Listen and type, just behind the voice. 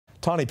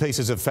Tiny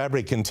pieces of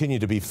fabric continue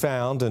to be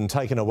found and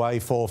taken away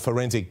for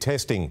forensic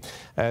testing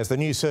as the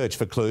new search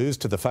for clues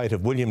to the fate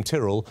of William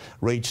Tyrrell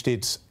reached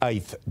its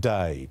 8th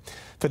day.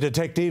 For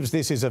detectives,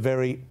 this is a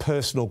very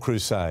personal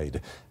crusade,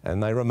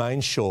 and they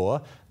remain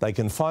sure they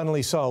can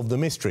finally solve the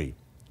mystery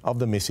of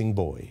the missing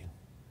boy.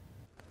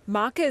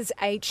 Markers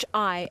H,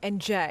 I and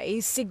J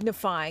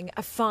signifying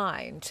a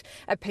find.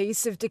 A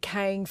piece of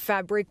decaying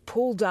fabric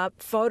pulled up,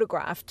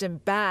 photographed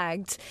and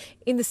bagged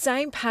in the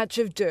same patch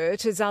of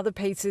dirt as other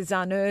pieces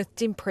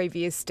unearthed in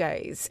previous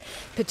days.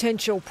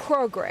 Potential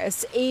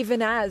progress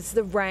even as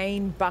the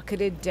rain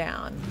bucketed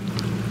down.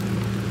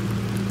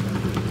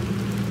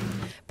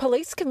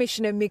 Police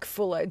Commissioner Mick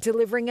Fuller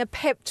delivering a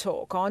pep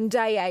talk on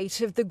day 8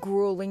 of the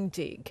gruelling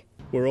dig.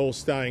 We're all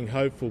staying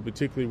hopeful,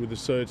 particularly with the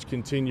search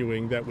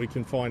continuing, that we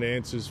can find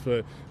answers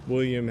for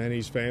William and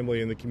his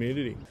family and the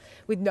community.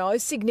 With no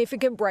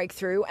significant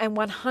breakthrough and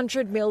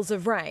 100 mils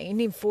of rain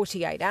in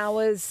 48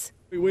 hours.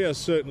 We are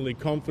certainly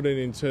confident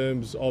in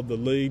terms of the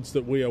leads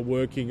that we are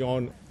working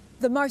on.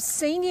 The most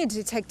senior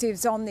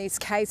detectives on this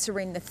case are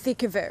in the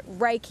thick of it,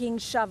 raking,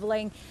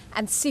 shoveling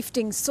and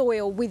sifting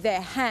soil with their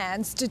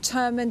hands,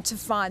 determined to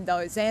find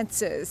those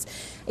answers.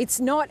 It's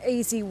not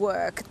easy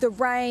work. The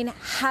rain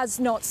has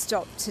not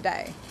stopped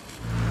today.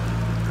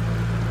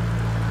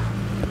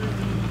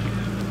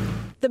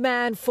 The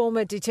man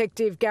former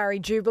Detective Gary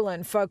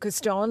Jubilant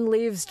focused on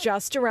lives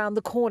just around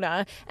the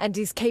corner and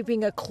is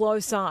keeping a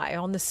close eye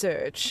on the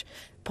search.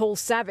 Paul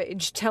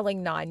Savage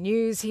telling 9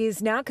 News he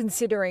is now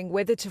considering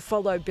whether to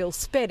follow Bill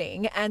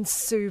Spedding and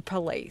sue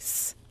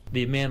police.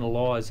 The amount of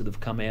lies that have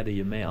come out of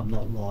your mouth. I'm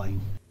not lying.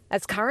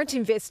 As current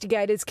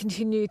investigators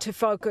continue to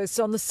focus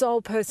on the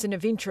sole person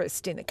of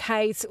interest in the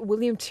case,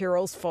 William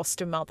Tyrrell's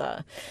foster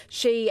mother.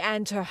 She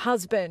and her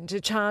husband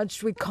are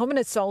charged with common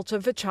assault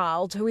of a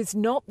child who is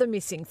not the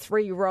missing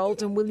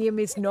 3-year-old, and William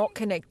is not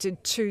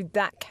connected to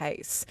that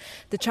case.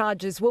 The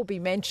charges will be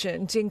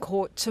mentioned in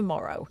court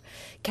tomorrow.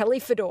 Kelly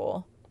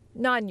Fedor,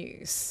 9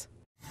 News.